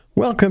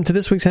Welcome to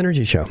this week's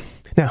Energy Show.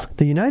 Now,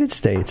 the United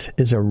States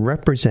is a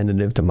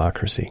representative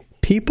democracy.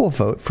 People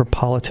vote for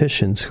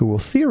politicians who will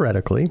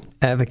theoretically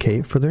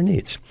advocate for their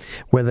needs,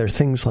 whether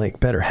things like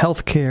better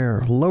health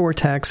care, lower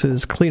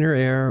taxes, cleaner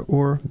air,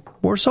 or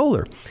more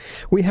solar.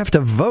 We have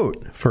to vote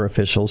for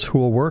officials who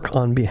will work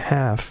on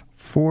behalf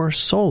for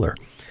solar.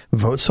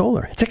 Vote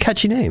Solar. It's a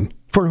catchy name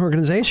for an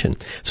organization.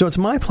 So it's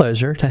my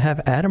pleasure to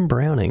have Adam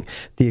Browning,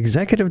 the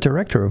executive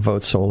director of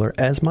Vote Solar,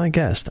 as my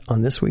guest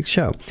on this week's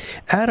show.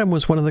 Adam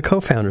was one of the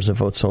co-founders of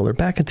Vote Solar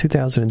back in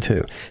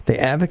 2002. They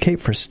advocate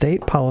for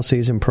state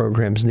policies and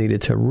programs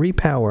needed to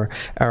repower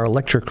our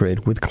electric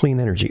grid with clean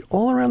energy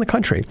all around the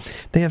country.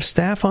 They have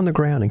staff on the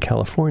ground in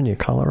California,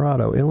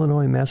 Colorado,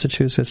 Illinois,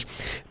 Massachusetts,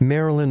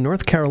 Maryland,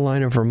 North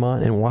Carolina,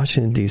 Vermont, and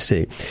Washington,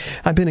 D.C.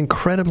 I've been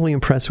incredibly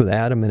impressed with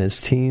Adam and his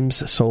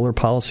team's solar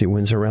policy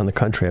wins around the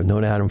country. I've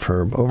known Adam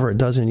for over a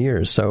dozen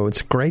years, so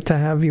it's great to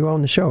have you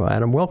on the show.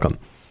 Adam, welcome.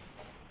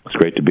 It's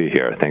great to be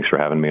here. Thanks for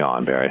having me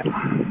on, Barry.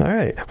 All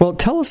right. Well,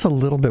 tell us a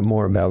little bit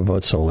more about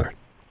Vote Solar.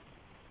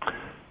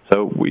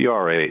 So we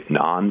are a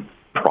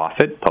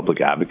non-profit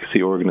public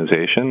advocacy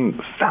organization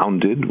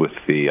founded with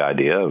the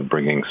idea of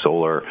bringing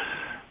solar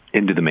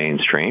into the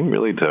mainstream,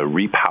 really to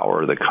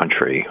repower the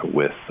country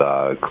with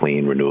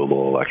clean,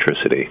 renewable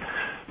electricity.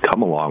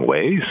 Come a long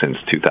way since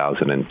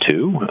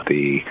 2002.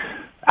 The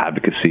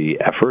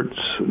advocacy efforts,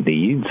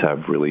 needs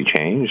have really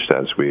changed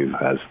as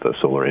the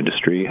solar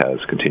industry has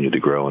continued to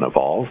grow and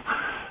evolve.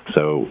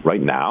 So right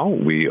now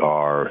we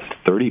are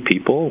 30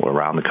 people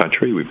around the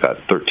country. We've got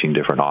 13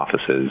 different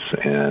offices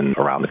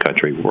around the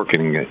country,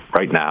 working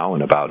right now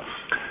in about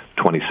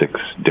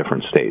 26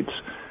 different states,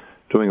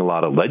 doing a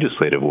lot of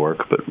legislative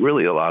work, but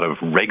really a lot of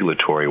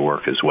regulatory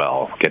work as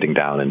well, getting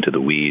down into the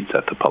weeds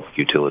at the Public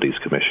Utilities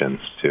Commissions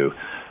to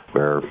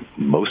where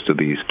most of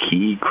these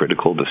key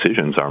critical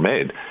decisions are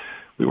made.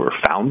 We were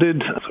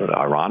founded, sort of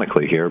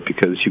ironically here,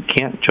 because you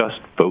can't just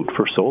vote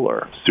for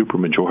solar.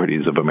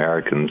 Supermajorities of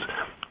Americans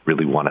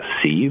really want to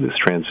see this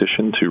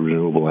transition to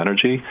renewable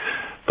energy,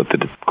 but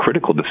the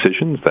critical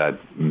decisions that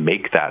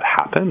make that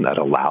happen, that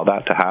allow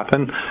that to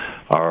happen,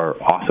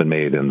 are often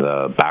made in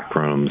the back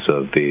rooms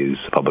of these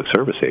public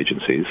service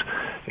agencies.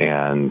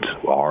 And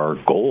our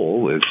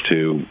goal is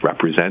to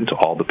represent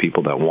all the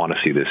people that want to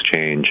see this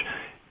change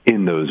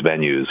in those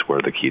venues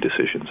where the key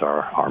decisions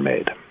are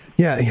made.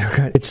 Yeah,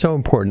 it's so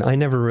important. I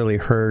never really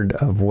heard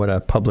of what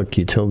a Public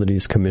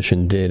Utilities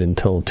Commission did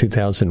until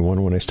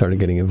 2001 when I started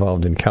getting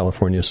involved in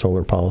California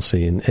solar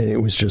policy. And it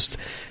was just,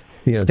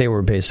 they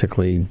were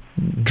basically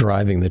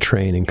driving the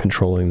train and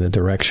controlling the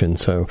direction.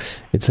 So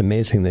it's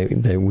amazing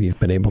that we've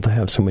been able to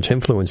have so much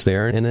influence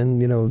there. And then,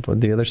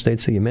 the other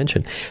states that you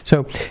mentioned.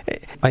 So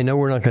I know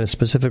we're not going to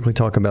specifically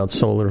talk about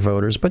solar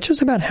voters, but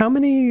just about how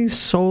many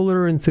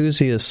solar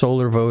enthusiasts,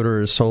 solar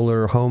voters,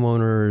 solar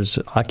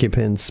homeowners,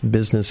 occupants,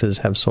 businesses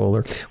have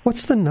solar.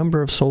 What's the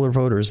number of solar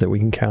voters that we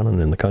can count on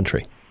in the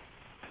country?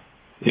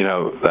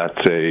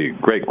 That's a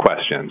great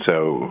question.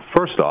 So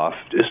first off,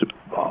 just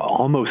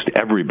almost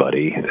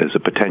everybody is a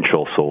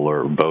potential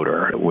solar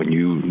voter. When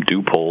you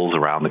do polls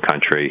around the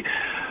country,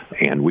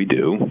 and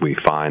we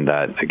find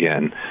that,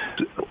 again,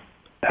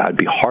 I'd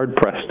be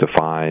hard-pressed to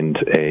find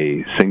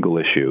a single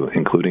issue,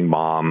 including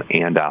mom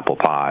and apple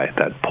pie,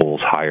 that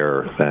polls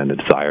higher than a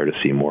desire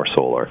to see more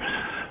solar.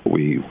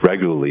 We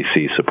regularly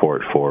see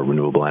support for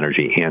renewable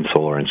energy and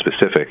solar in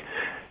specific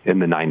in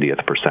the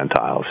 90th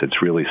percentiles.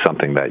 It's really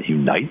something that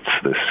unites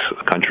this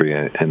country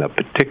in a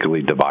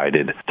particularly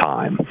divided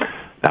time.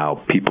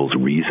 Now, people's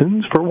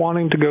reasons for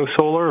wanting to go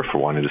solar, for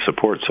wanting to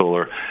support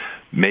solar,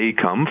 may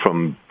come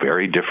from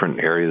very different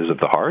areas of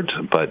the heart,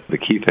 but the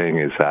key thing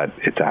is that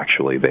it's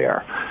actually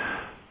there.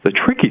 The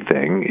tricky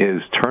thing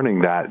is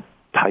turning that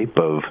type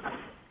of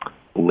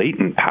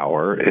latent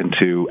power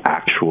into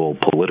actual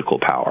political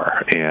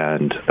power,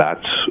 and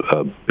that's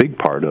a big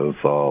part of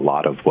a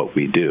lot of what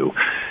we do,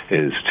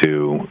 is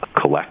to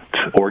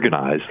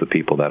organize the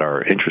people that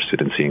are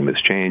interested in seeing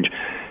this change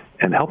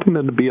and helping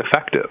them to be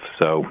effective.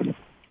 So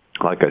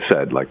like I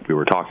said, like we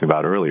were talking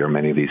about earlier,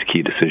 many of these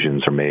key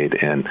decisions are made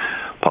in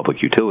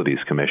public utilities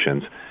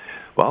commissions.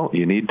 Well,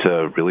 you need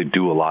to really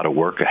do a lot of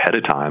work ahead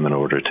of time in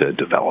order to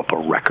develop a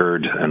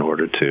record, in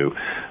order to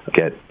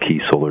get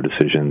key solar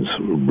decisions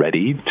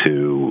ready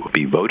to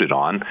be voted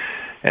on.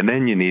 And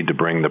then you need to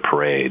bring the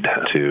parade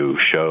to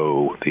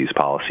show these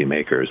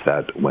policymakers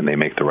that when they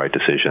make the right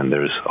decision,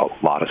 there's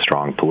a lot of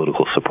strong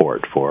political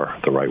support for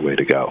the right way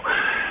to go.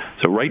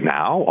 So right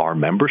now, our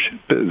membership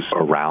is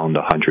around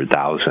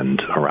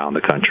 100,000 around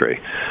the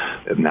country.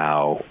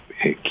 Now,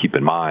 keep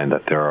in mind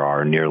that there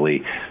are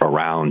nearly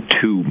around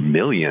 2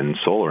 million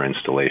solar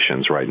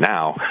installations right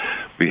now.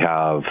 We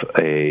have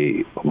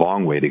a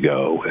long way to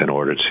go in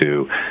order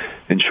to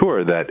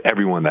ensure that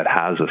everyone that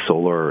has a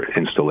solar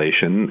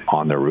installation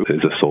on their roof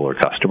is a solar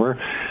customer,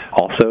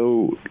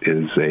 also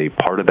is a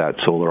part of that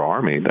solar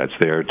army that's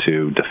there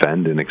to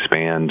defend and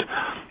expand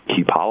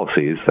key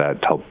policies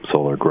that help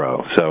solar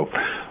grow. So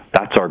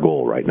that's our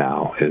goal right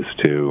now, is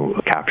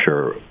to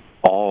capture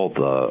all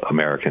the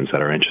Americans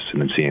that are interested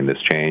in seeing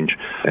this change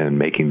and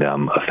making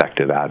them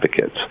effective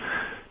advocates.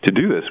 To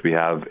do this, we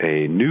have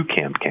a new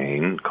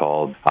campaign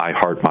called I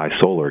Heart My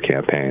Solar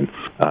campaign,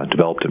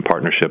 developed in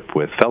partnership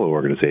with a fellow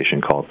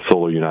organization called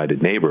Solar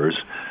United Neighbors.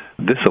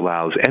 This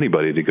allows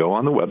anybody to go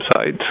on the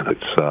website.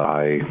 It's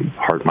I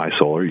Heart My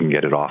Solar. You can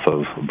get it off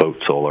of Vote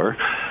Solar.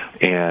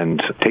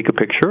 And take a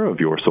picture of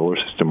your solar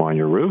system on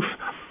your roof,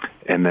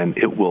 and then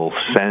it will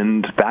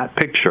send that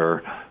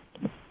pictures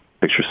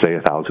say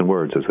 1,000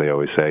 words, as they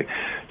always say,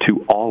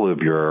 to all of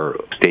your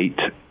state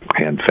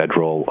and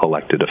federal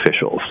elected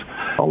officials,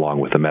 along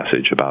with a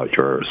message about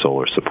your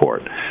solar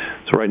support.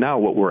 So right now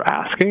what we're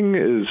asking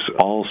is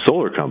all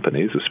solar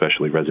companies,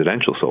 especially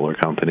residential solar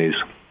companies,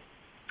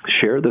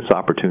 share this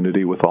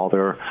opportunity with all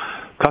their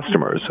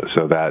customers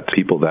so that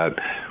people that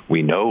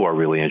we know are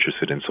really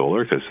interested in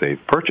solar because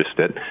they've purchased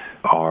it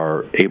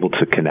are able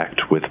to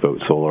connect with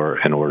Vote Solar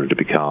in order to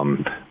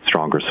become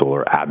stronger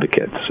solar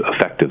advocates,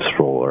 effective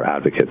solar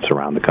advocates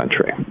around the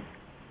country.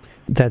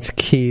 That's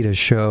key to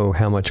show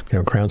how much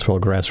groundswell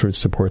grassroots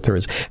support there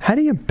is. How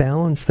do you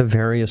balance the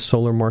various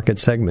solar market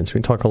segments?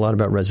 We talk a lot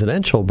about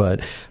residential,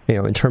 but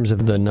in terms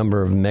of the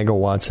number of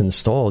megawatts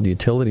installed,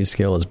 utility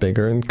scale is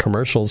bigger, and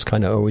commercial's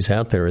kind of always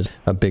out there as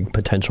a big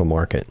potential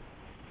market.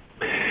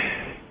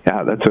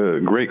 Yeah, that's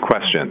a great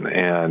question.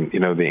 And,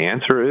 the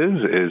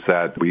answer is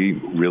that we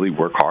really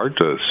work hard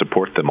to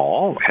support them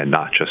all, and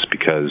not just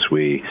because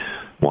we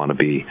want to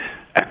be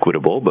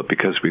equitable, but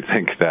because we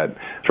think that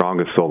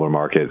strongest solar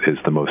market is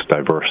the most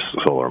diverse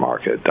solar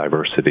market.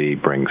 Diversity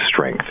brings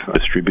strength.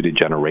 Distributed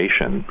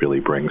generation really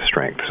brings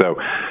strength. So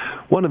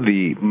one of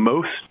the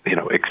most,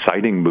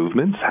 exciting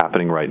movements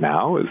happening right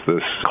now is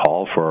this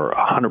call for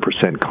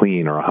 100%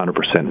 clean or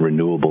 100%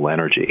 renewable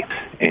energy.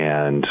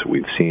 And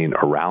we've seen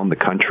around the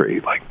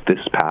country, like this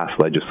past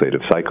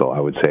legislative cycle, I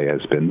would say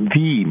has been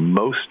the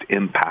most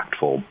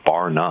impactful,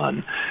 bar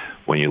none,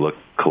 when you look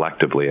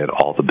collectively at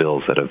all the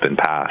bills that have been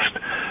passed.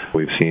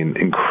 We've seen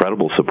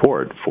incredible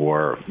support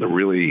for the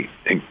really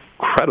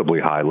incredibly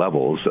high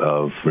levels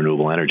of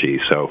renewable energy.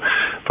 So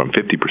from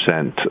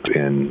 50%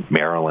 in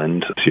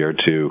Maryland this year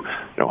to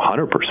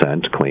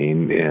 100%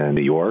 clean in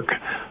New York,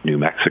 New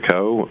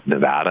Mexico,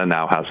 Nevada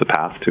now has a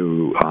path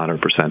to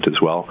 100%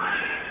 as well.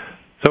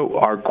 So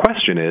our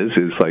question is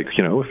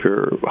if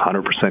you're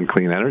 100%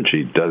 clean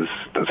energy, does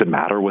it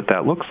matter what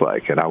that looks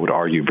like? And I would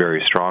argue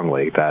very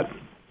strongly that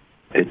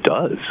it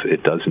does.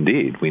 It does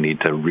indeed. We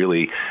need to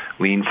really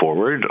lean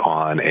forward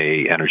on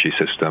a energy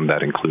system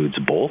that includes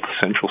both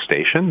central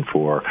station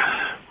for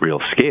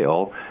real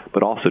scale,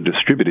 but also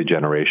distributed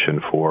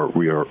generation for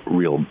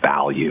real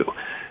value.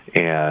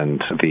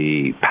 And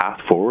the path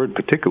forward,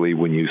 particularly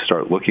when you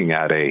start looking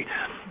at a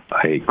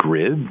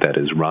grid that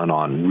is run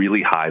on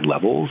really high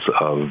levels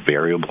of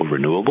variable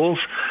renewables,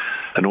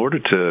 in order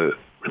to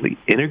really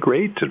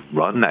integrate to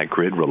run that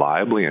grid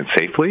reliably and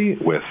safely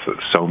with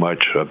so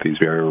much of these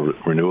variable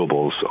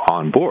renewables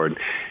on board,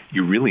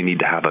 you really need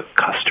to have a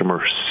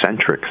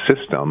customer-centric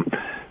system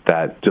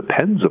that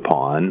depends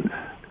upon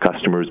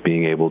customers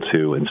being able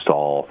to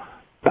install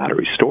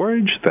battery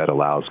storage that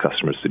allows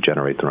customers to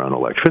generate their own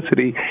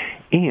electricity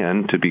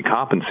and to be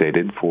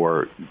compensated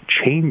for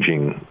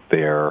changing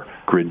their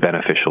grid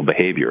beneficial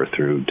behavior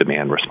through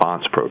demand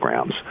response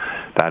programs.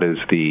 That is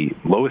the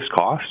lowest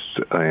cost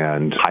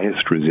and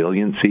highest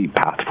resiliency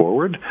path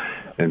forward.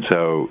 And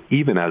so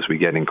even as we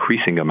get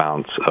increasing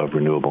amounts of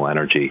renewable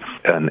energy,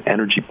 an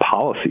energy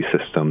policy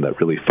system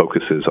that really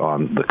focuses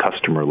on the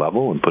customer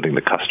level and putting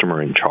the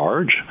customer in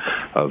charge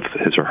of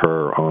his or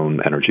her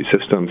own energy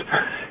systems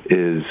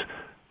is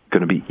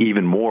going to be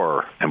even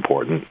more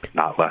important,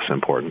 not less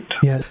important.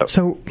 Yeah.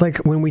 So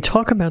when we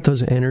talk about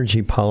those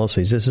energy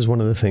policies, this is one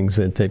of the things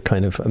that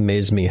kind of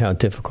amazed me how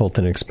difficult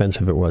and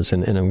expensive it was.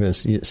 And I'm going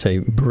to say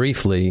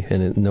briefly,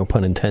 and no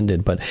pun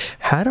intended, but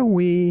how do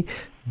we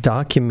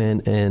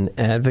document and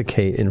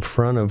advocate in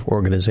front of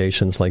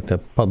organizations like the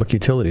Public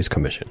Utilities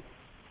Commission?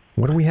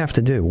 What do we have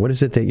to do? What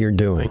is it that you're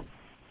doing?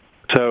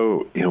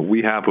 So,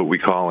 we have what we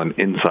call an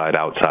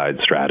inside-outside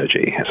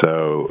strategy.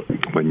 So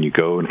when you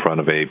go in front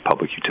of a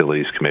Public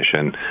Utilities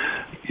Commission,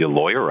 you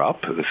lawyer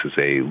up. This is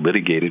a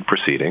litigated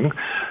proceeding,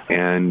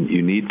 and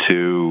you need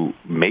to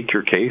make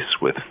your case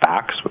with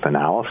facts, with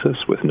analysis,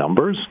 with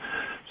numbers.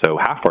 So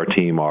half our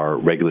team are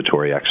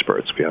regulatory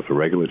experts. We have a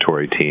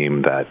regulatory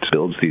team that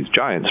builds these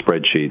giant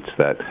spreadsheets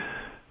that,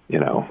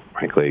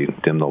 frankly,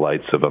 dim the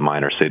lights of a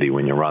minor city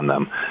when you run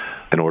them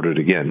in order to,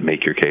 again,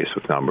 make your case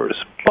with numbers.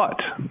 But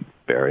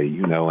Barry,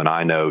 and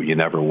I know you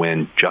never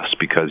win just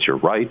because you're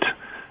right.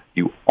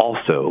 You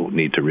also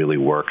need to really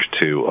work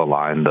to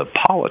align the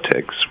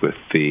politics with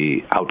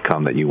the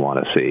outcome that you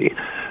want to see.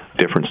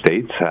 Different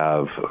states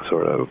have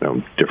sort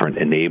of different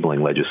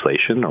enabling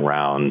legislation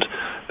around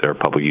their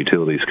public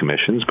utilities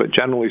commissions, but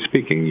generally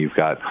speaking, you've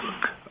got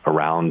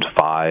around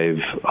 5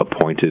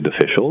 appointed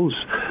officials,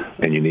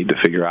 and you need to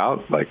figure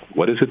out,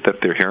 what is it that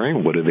they're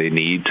hearing? What do they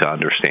need to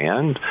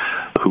understand?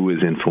 Who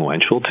is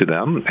influential to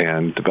them?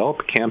 And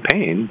develop a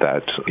campaign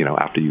that,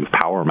 after you've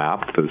power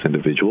mapped those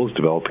individuals,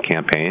 develop a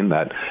campaign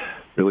that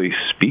really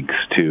speaks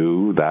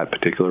to that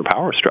particular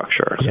power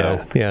structure.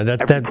 Yeah, so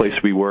every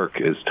place we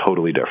work is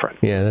totally different.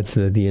 Yeah, that's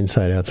the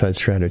inside-outside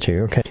strategy.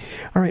 Okay.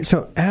 All right,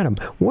 so Adam,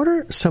 what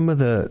are some of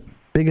the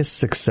biggest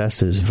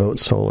successes Vote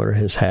Solar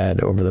has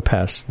had over the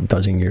past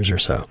dozen years or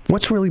so?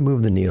 What's really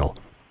moved the needle?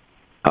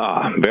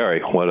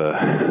 Barry, what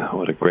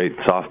a great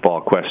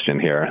softball question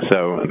here.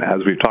 So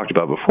as we've talked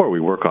about before, we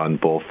work on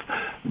both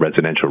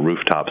residential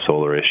rooftop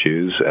solar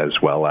issues as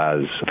well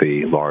as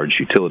the large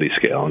utility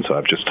scale. And so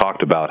I've just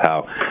talked about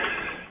how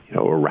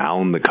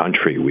around the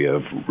country, we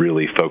have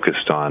really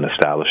focused on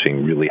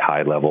establishing really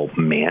high-level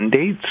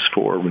mandates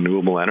for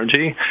renewable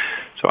energy.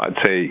 So I'd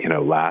say,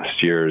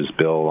 last year's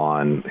bill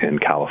in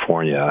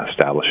California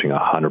establishing a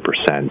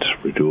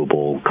 100%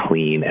 renewable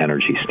clean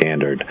energy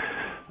standard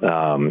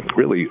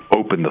really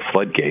opened the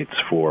floodgates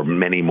for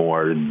many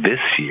more this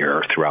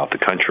year throughout the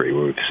country,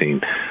 where we've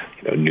seen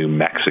New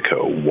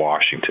Mexico,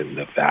 Washington,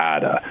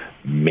 Nevada,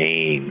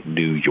 Maine,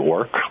 New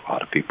York. A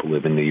lot of people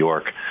live in New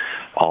York.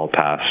 All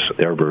pass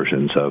their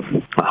versions of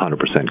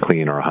 100%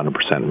 clean or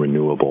 100%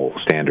 renewable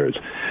standards.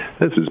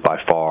 This is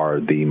by far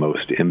the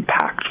most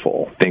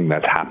impactful thing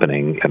that's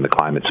happening in the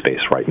climate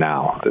space right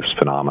now, this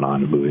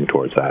phenomenon moving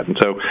towards that. And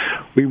so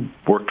we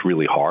worked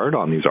really hard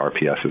on these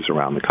RPSs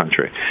around the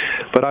country.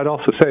 But I'd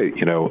also say,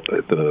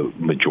 the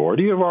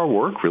majority of our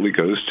work really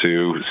goes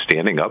to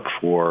standing up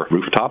for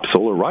rooftop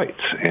solar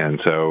rights. And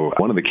so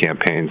one of the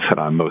campaigns that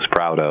I'm most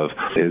proud of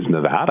is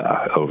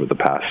Nevada. Over the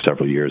past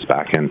several years,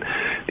 back in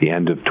the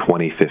end of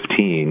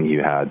 2015,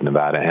 you had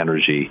Nevada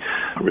Energy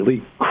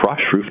really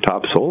crush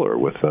rooftop solar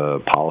with a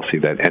policy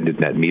that ended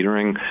net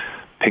metering.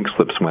 Pink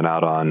slips went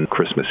out on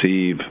Christmas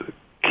Eve,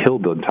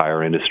 killed the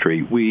entire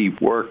industry. We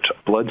worked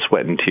blood,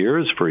 sweat, and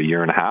tears for a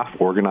year and a half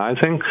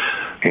organizing,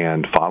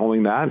 and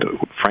following that,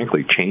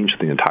 frankly, changed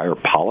the entire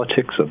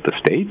politics of the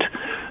state,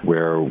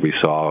 where we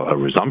saw a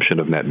resumption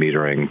of net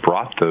metering,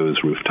 brought those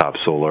rooftop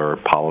solar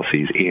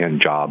policies and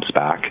jobs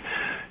back.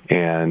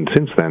 And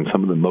since then,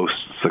 some of the most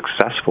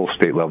successful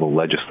state-level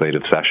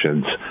legislative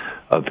sessions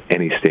of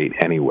any state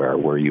anywhere,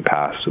 where you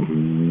pass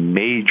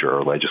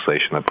major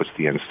legislation that puts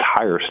the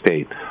entire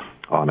state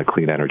on a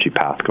clean energy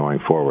path going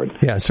forward.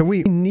 Yeah, so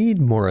we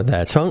need more of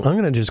that. So I'm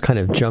going to just kind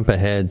of jump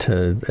ahead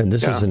to, and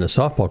this isn't a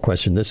softball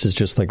question, this is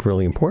just like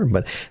really important,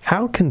 but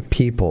how can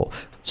people,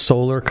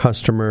 solar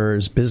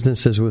customers,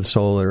 businesses with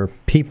solar,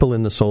 people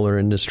in the solar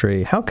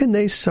industry, how can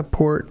they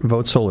support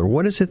Vote Solar?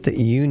 What is it that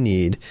you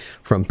need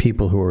from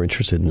people who are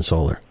interested in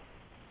solar?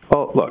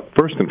 Well, look,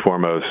 first and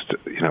foremost,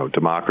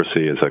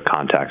 democracy is a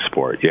contact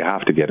sport. You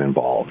have to get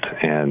involved.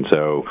 And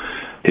so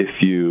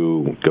if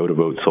you go to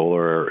Vote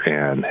Solar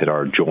and hit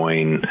our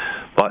join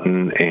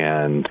button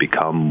and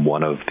become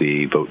one of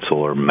the Vote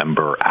Solar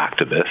member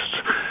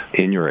activists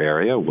in your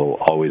area, we'll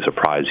always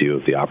apprise you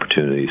of the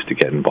opportunities to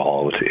get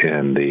involved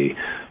in the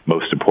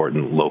most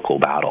important local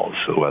battles,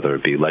 whether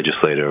it be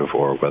legislative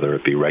or whether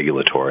it be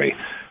regulatory.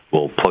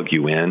 We'll plug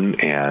you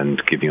in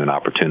and give you an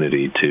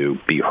opportunity to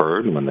be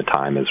heard when the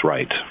time is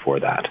right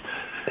for that.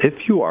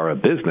 If you are a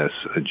business,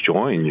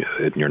 join.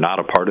 You're not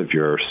a part of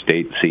your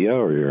state SIA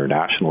or your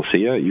national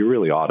SIA, you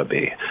really ought to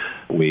be.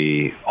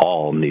 We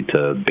all need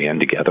to band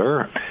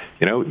together.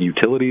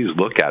 Utilities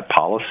look at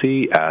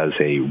policy as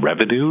a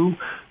revenue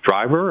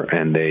driver,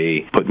 and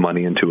they put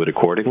money into it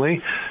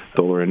accordingly.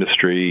 Solar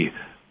industry,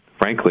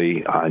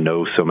 frankly, I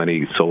know so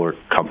many solar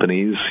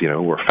companies,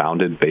 were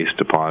founded based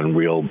upon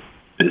real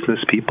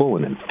business people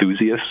and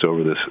enthusiasts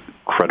over this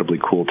incredibly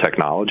cool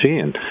technology,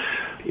 and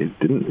it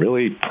didn't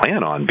really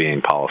plan on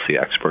being policy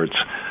experts.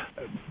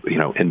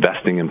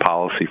 Investing in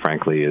policy,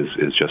 frankly,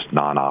 is just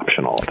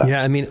non-optional.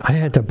 Yeah, I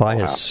had to buy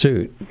a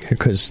suit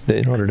because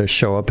in order to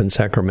show up in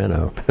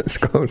Sacramento, it's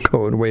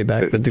going way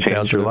back to 2001.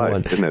 Changed your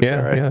life, isn't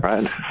it?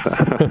 Right?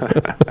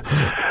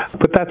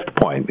 But that's the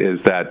point, is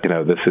that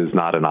this is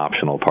not an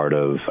optional part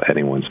of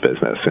anyone's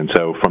business. And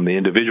so from the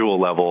individual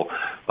level,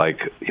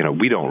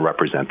 we don't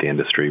represent the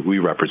industry. We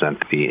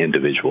represent the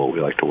individual.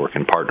 We like to work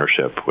in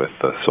partnership with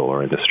the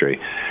solar industry.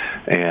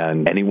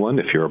 And anyone,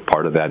 if you're a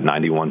part of that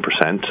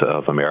 91%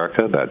 of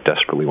America that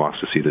desperately wants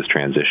to see this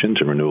transition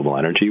to renewable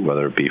energy,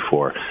 whether it be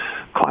for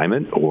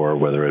climate or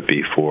whether it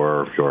be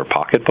for your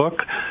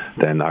pocketbook,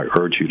 then I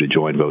urge you to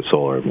join Vote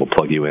Solar, and we'll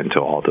plug you into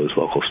all those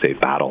local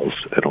state battles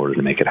in order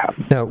to make it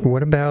happen. Now,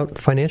 what about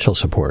financial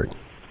support?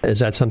 Is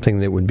that something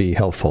that would be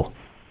helpful?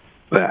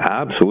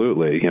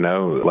 Absolutely. I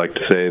like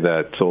to say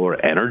that solar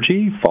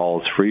energy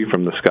falls free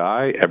from the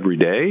sky every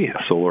day.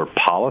 Solar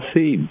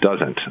policy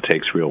doesn't. It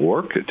takes real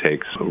work. It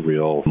takes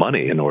real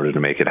money in order to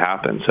make it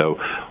happen. So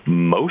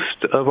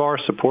most of our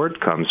support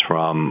comes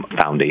from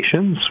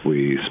foundations.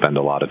 We spend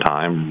a lot of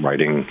time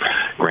writing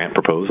grant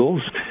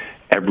proposals.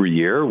 Every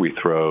year, we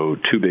throw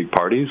two big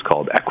parties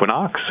called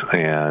Equinox,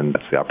 and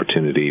that's the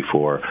opportunity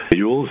for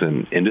individuals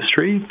and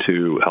industry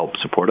to help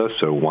support us.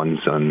 So one's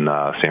in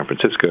San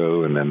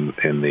Francisco, and then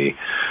in the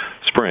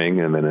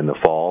spring, and then in the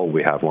fall,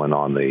 we have one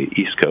on the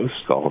East Coast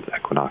called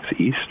Equinox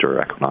East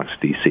or Equinox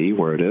DC,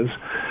 where it is.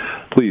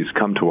 Please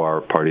come to our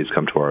parties,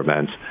 come to our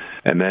events.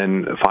 And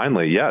then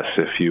finally, yes,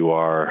 if you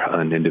are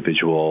an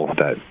individual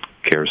that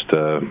cares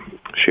to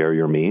share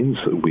your means,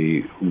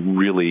 we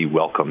really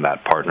welcome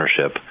that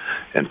partnership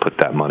and put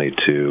that money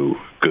to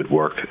good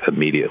work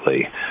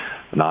immediately.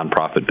 The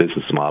nonprofit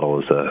business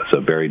model is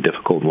a very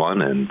difficult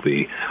one, and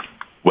we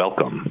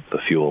welcome the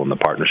fuel and the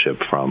partnership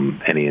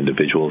from any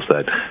individuals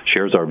that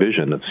shares our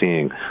vision of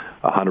seeing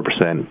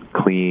 100%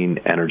 clean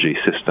energy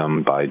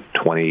system by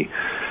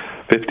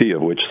 2050,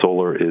 of which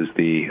solar is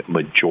the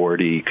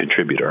majority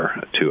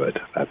contributor to it.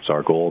 That's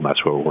our goal, and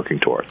that's what we're working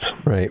towards.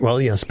 Right.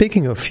 Well,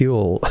 speaking of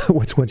fuel,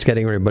 what's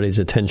getting everybody's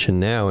attention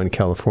now in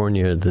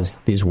California,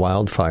 these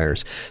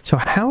wildfires. So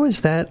how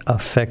is that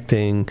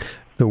affecting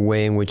the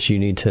way in which you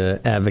need to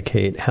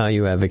advocate, how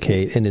you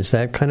advocate, and is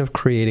that kind of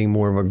creating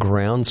more of a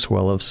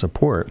groundswell of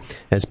support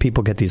as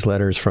people get these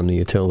letters from the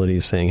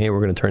utilities saying, hey, we're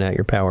going to turn out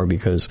your power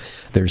because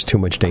there's too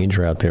much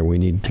danger out there, we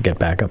need to get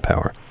backup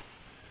power?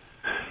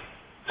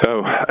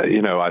 So,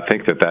 I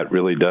think that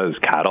really does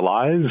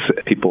catalyze.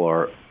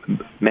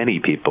 Many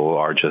people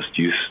are just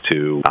used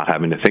to not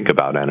having to think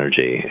about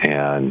energy,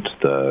 and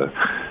the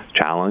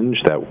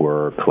challenge that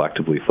we're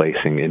collectively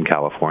facing in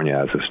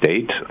California as a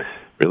state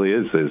really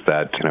is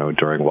that,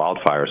 during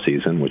wildfire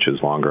season, which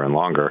is longer and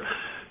longer,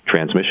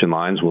 transmission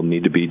lines will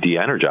need to be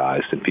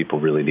de-energized, and people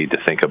really need to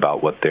think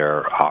about what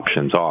their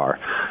options are.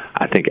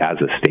 I think as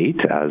a state,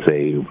 as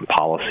a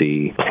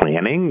policy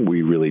planning,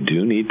 we really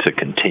do need to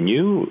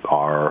continue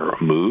our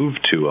move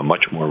to a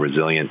much more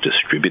resilient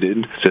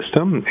distributed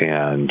system,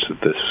 and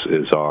this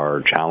is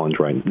our challenge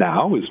right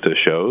now, is to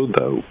show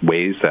the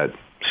ways that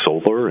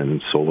solar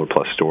and solar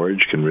plus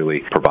storage can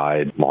really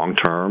provide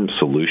long-term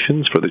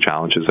solutions for the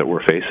challenges that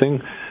we're facing.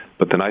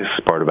 But the nice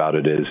part about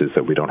it is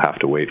that we don't have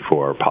to wait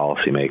for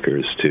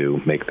policymakers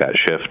to make that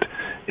shift.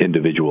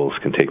 Individuals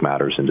can take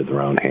matters into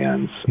their own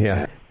hands.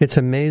 Yeah. It's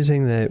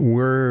amazing that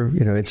we're,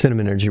 at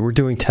Cinnamon Energy, we're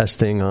doing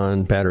testing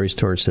on battery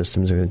storage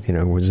systems.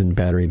 Was in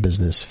battery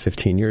business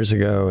 15 years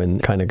ago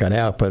and kind of got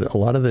out. But a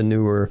lot of the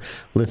newer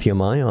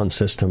lithium-ion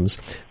systems,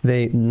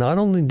 they not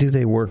only do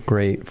they work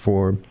great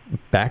for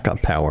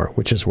backup power,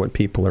 which is what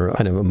people are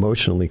kind of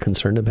emotionally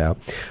concerned about,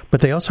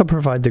 but they also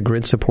provide the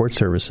grid support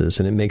services,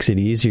 and it makes it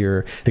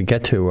easier to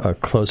get to a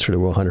closer to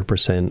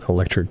 100%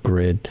 electric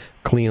grid,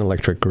 clean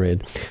electric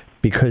grid,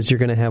 because you're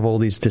going to have all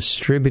these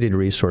distributed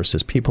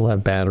resources. People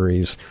have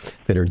batteries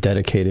that are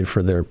dedicated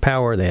for their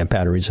power. They have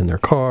batteries in their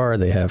car.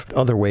 They have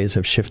other ways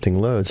of shifting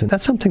loads. And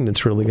that's something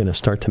that's really going to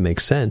start to make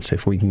sense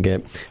if we can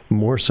get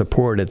more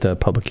support at the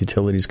Public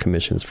Utilities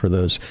Commissions for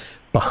those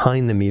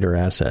behind-the-meter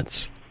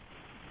assets.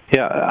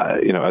 Yeah,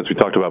 as we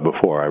talked about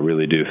before, I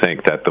really do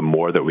think that the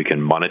more that we can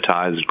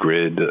monetize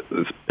grid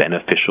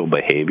beneficial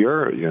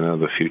behavior,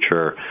 the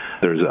future,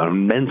 there's an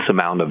immense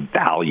amount of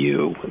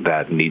value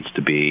that needs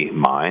to be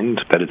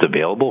mined, that is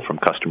available from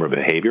customer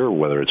behavior,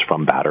 whether it's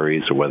from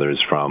batteries or whether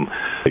it's from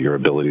your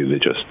ability to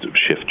just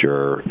shift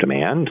your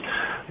demand.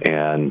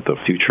 And the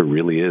future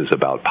really is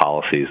about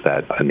policies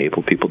that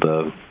enable people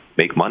to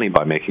make money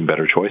by making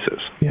better choices.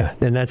 Yeah,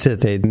 and that's it.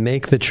 They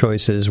make the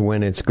choices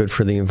when it's good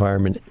for the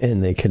environment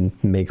and they can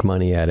make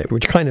money at it,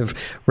 which kind of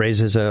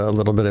raises a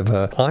little bit of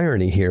a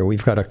irony here.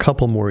 We've got a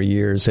couple more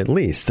years at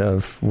least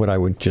of what I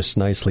would just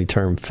nicely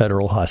term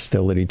federal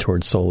hostility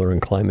towards solar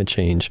and climate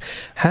change.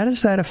 How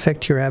does that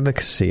affect your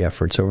advocacy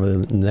efforts over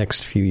the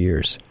next few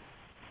years?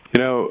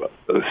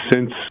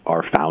 Since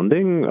our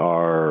founding,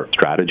 our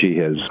strategy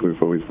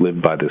we've always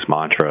lived by this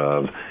mantra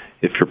of,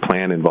 if your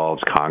plan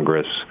involves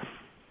Congress,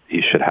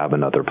 you should have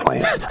another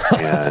plan.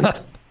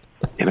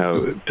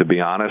 And, to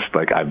be honest,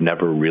 I've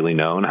never really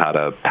known how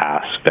to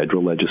pass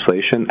federal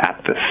legislation.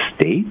 At the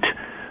state,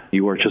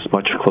 you are just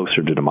much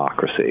closer to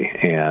democracy.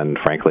 And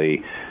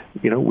frankly,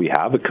 we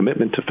have a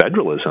commitment to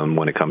federalism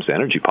when it comes to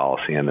energy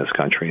policy in this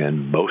country,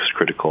 and most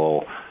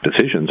critical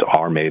decisions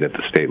are made at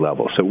the state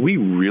level. So we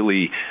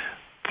really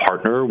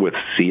partner with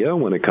SEIA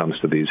when it comes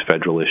to these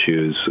federal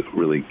issues,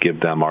 really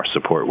give them our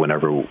support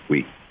whenever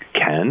we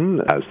can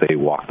as they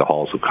walk the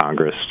halls of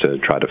Congress to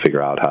try to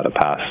figure out how to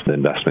pass the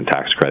investment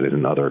tax credit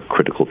and other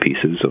critical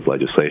pieces of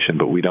legislation.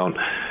 But we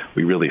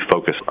really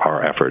focus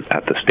our efforts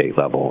at the state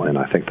level. And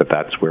I think that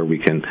that's where we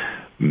can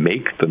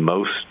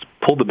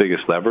pull the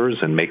biggest levers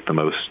and make the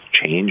most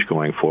change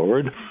going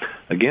forward.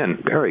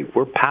 Again, Barry,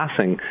 we're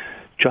passing,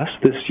 just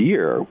this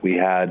year, we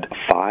had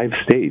 5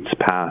 states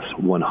pass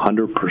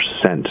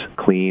 100%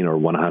 clean or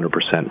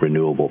 100%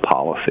 renewable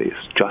policies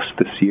just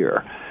this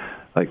year.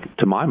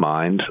 To my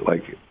mind,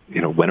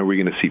 when are we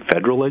going to see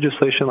federal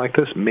legislation like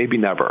this? Maybe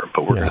never,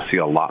 but we're going to see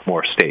a lot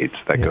more states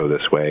that go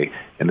this way,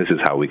 and this is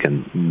how we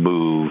can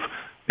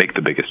make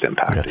the biggest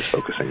impact, is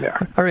focusing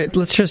there. All right,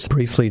 let's just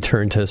briefly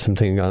turn to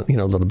something, a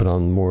little bit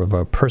on more of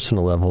a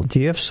personal level. Do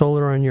you have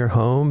solar on your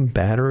home,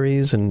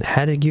 batteries, and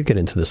how did you get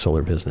into the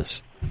solar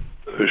business?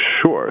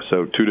 Sure.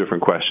 So 2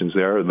 different questions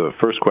there. The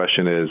first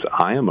question is,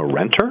 I am a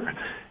renter,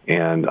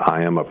 and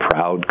I am a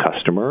proud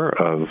customer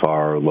of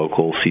our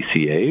local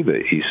CCA, the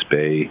East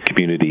Bay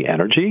Community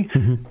Energy.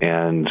 Mm-hmm.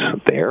 And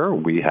there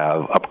we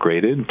have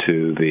upgraded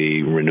to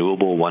the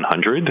Renewable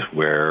 100,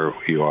 where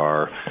we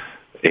are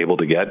able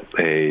to get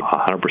a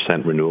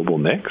 100% renewable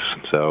mix.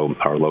 So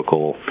our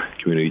local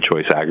community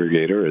choice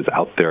aggregator is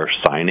out there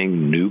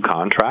signing new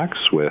contracts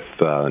with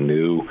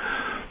new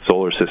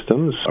solar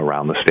systems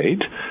around the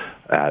state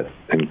at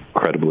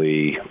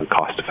incredibly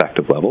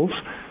cost-effective levels.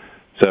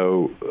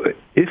 So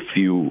if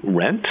you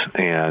rent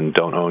and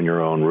don't own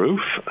your own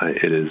roof,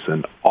 it is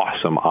an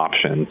awesome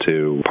option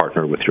to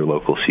partner with your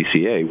local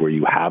CCA where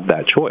you have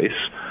that choice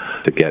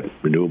to get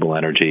renewable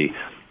energy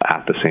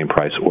at the same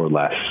price or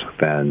less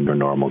than your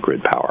normal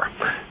grid power.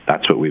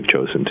 That's what we've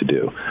chosen to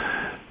do.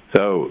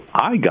 So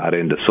I got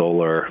into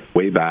solar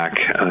way back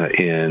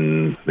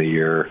in the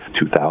year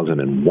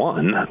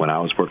 2001 when I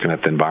was working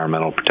at the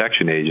Environmental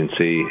Protection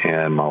Agency,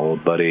 and my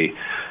old buddy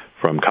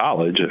from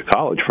college, a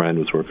college friend,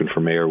 was working for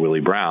Mayor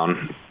Willie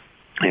Brown,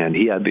 and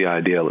he had the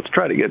idea, let's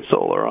try to get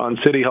solar on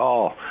City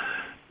Hall.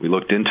 We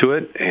looked into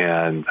it,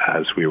 and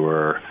as we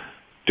were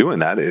doing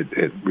that,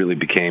 it really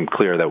became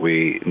clear that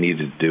we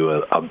needed to do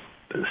a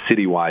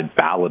citywide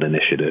ballot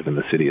initiative in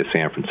the city of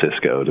San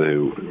Francisco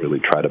to really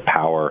try to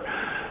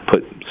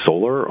put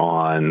solar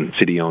on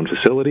city-owned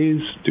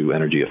facilities, do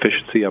energy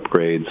efficiency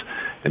upgrades,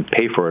 and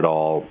pay for it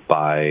all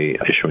by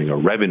issuing a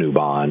revenue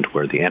bond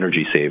where the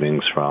energy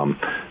savings from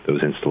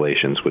those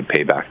installations would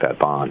pay back that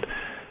bond.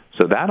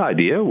 So that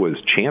idea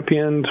was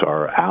championed.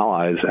 Our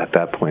allies at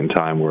that point in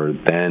time were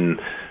then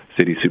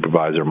City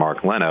Supervisor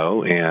Mark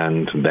Leno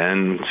and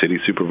then City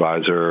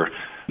Supervisor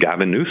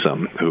Gavin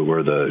Newsom, who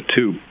were the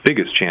two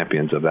biggest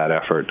champions of that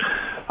effort.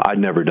 I'd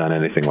never done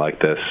anything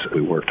like this. We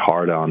worked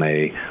hard on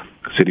a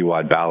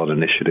citywide ballot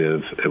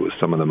initiative. It was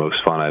some of the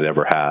most fun I'd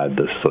ever had.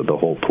 The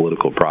whole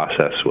political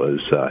process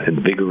was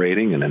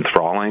invigorating and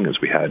enthralling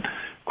as we had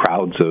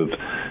crowds of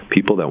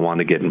people that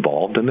wanted to get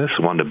involved in this,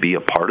 wanted to be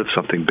a part of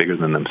something bigger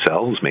than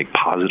themselves, make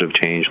positive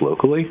change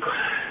locally.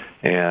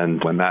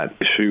 And when that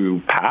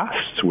issue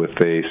passed with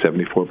a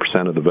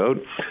 74% of the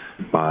vote,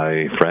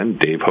 my friend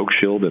Dave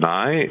Hochschild and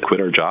I quit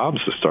our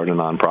jobs to start a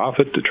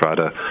nonprofit to try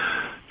to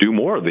do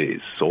more of these.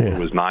 Solar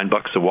was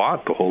 $9 a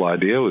watt. The whole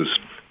idea was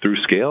through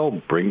scale,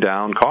 bring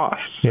down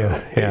costs.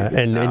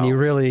 And you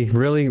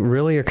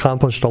really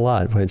accomplished a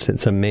lot.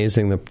 It's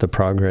amazing the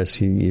progress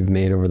you've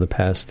made over the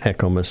past,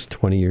 almost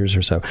 20 years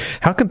or so.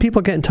 How can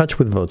people get in touch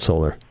with Vote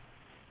Solar?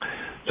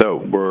 So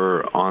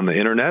we're on the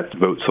internet,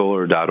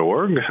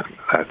 votesolar.org.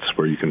 That's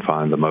where you can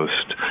find the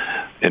most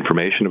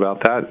information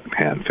about that.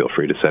 And feel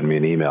free to send me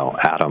an email,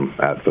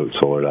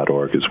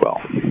 adam@votesolar.org as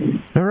well.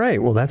 All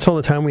right. Well, that's all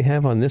the time we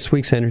have on this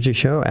week's Energy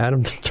Show.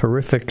 Adam's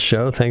terrific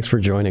show. Thanks for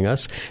joining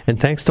us. And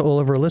thanks to all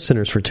of our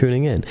listeners for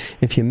tuning in.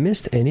 If you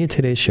missed any of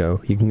today's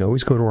show, you can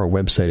always go to our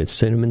website at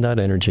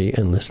cinnamon.energy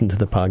and listen to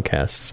the podcasts.